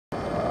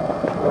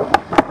Yeah!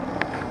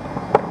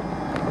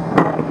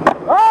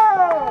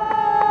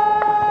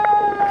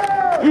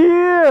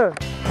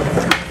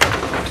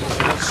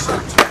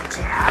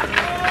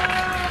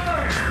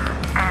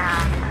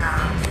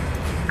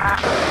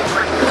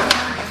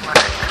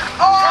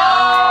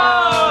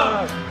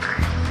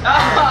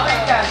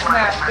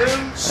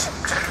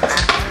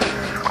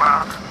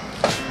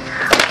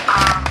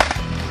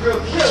 Real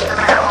killer.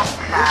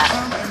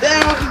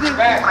 Down, you did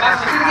back.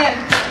 Watch it again.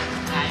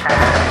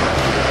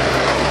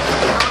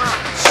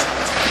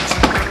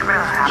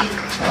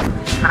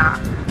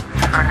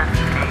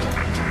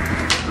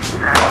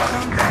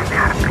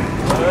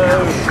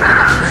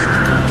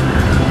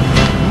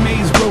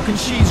 Maze broken,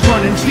 she's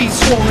running, feet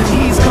swollen,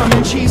 he's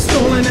coming, she's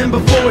stolen, and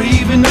before he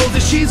even knows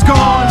that she's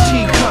gone,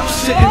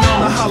 teacups sitting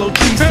on the hollow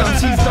tree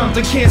stumps. He's dumped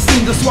and can't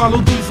seem to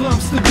swallow these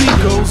lumps. The beat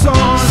goes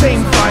on.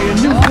 Same fire,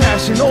 new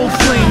passion, old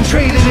flame,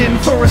 traded in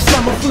for a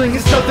summer fling.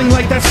 It's nothing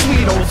like that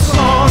sweet old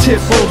song. Tip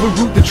over,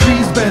 root the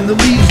trees bend, the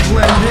leaves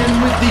blend in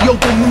with the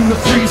open moon. The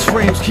freeze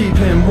frames keep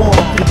him warm.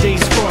 The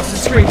day's frost is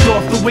scraped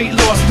off, the weight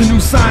lost. The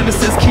new sign that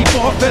says keep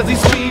off as he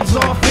speeds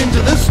off into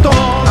the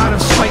storm. Out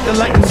of sight, the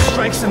lightning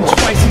strikes him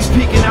twice. He's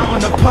peeking out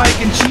on the pike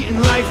and cheating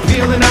life,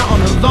 peeling out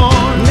on the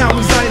lawn. Now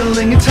he's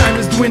idling and time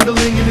is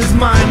dwindling in his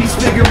mind. He's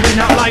figuring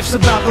out life's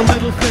about the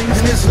little things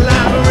in this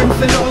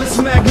labyrinth, and all its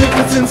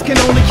magnificence can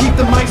only keep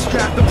the mic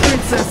strapped. The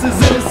princess is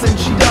innocent,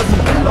 she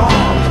doesn't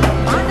belong.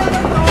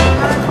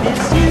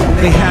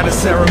 They had a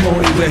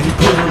ceremony where he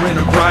put her in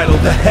a bridle,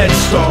 the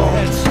headstall.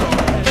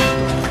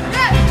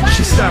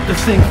 She stopped to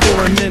think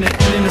for a minute,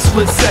 and in a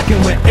split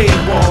second went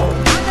AWOL.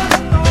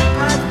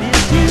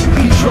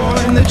 He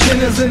drawing the chin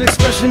as an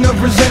expression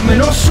of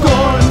resentment or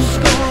scorn.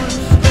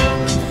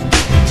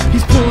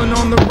 He's pulling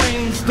on the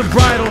reins, the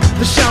bridle,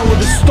 the shower,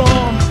 the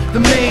storm, the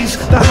maze,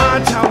 the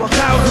high tower,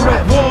 clouds are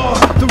at war.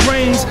 The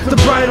reins, the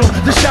bridle,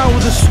 the shower,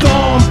 the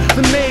storm,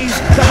 the maze,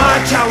 the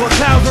high tower,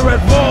 clouds are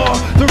at war.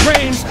 The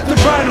reins, the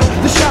bridle,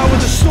 the shower,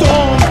 the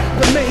storm,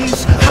 the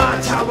maze, high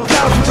tower,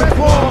 clouds are at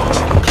war.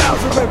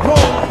 Clouds are at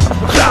war.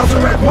 Clouds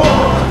are at war.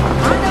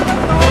 I never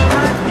thought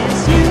I'd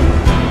miss you.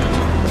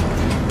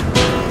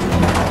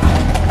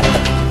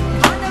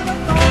 I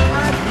never thought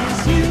I'd miss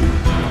you.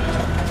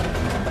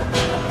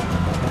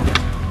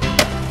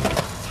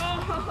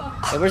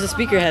 Hey, where's the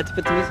speaker head to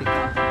put the music?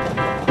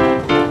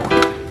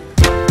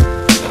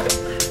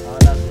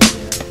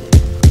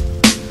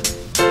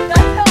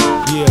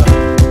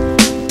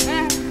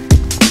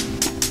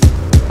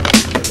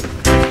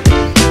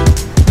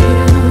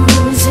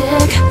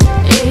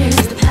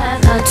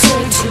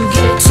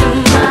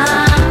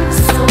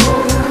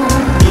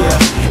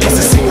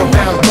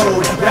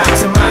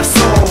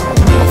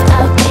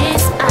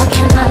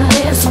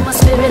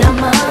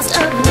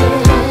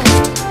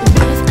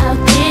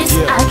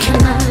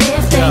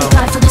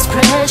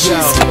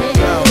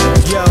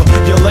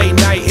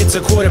 It's a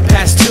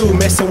 2:15,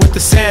 messing with the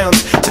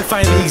sounds to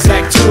find the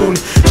exact tune,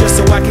 just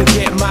so I can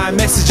get my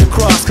message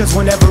across. Cause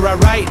whenever I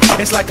write,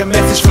 it's like a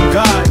message from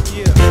God.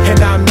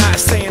 And I'm not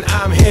saying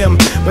I'm him,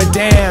 but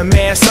damn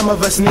man, some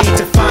of us need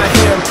to find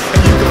him.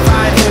 And you can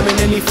find him in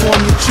any form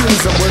you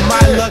choose. And with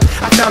my luck,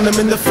 I found him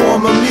in the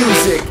form of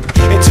music.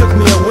 It took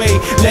me away,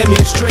 led me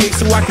astray,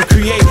 so I could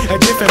create a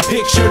different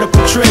picture to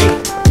portray.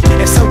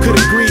 And some could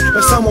agree,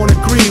 but some won't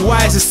agree.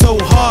 Why is it so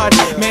hard?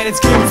 Man,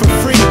 it's given for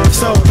free,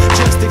 so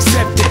just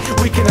accept it.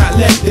 We cannot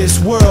let this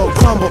world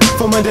crumble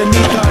from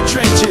underneath our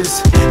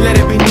trenches. Let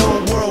it be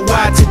known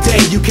worldwide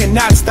today, you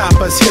cannot stop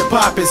us.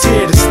 Hip-hop is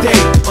here to stay.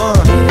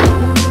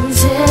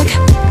 Music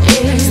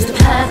is the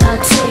path I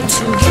take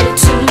to get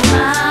to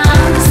my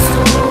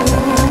soul.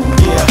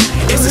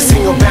 Yeah, it's a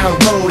single-bound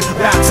road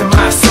back to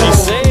my soul.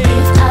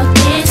 Without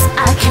this,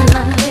 I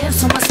cannot live,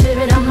 so my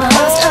spirit I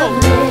must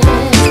uplift.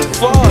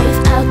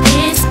 Without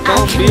this, I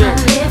cannot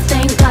live.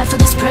 Thank God for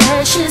this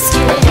precious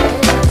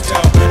gift.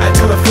 I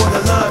do it for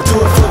the love, do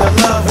it for the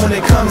love. When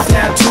it comes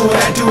down to it,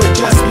 I do it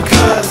just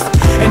because.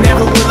 And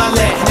never will I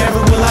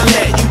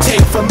let you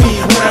take from me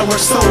what I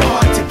worked so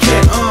hard to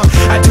get.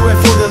 I do it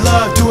for the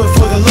love, do it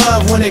for the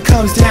love. When it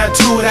comes down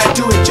to it, I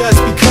do it just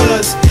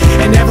because.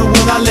 And never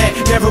will I let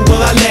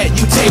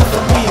you take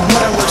from me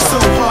what I worked so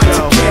hard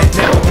to get.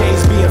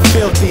 Nowadays being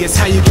filthy is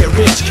how you get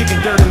rich, kicking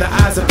dirt in the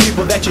eyes of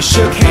people that you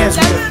shook hands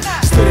with,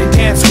 stood and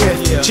danced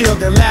with,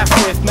 chilled and laughed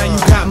with. Now you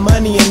got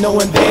money and no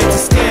one there to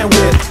stand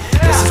with.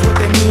 This is what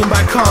they mean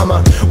by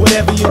karma.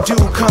 Whatever you do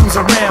comes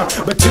around,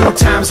 but 2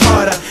 times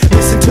harder.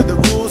 Listen to the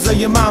rules of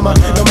your mama.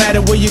 No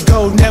matter where you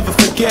go, never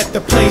forget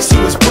the place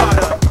you was brought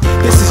up.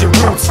 This is your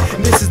roots,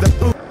 and this is the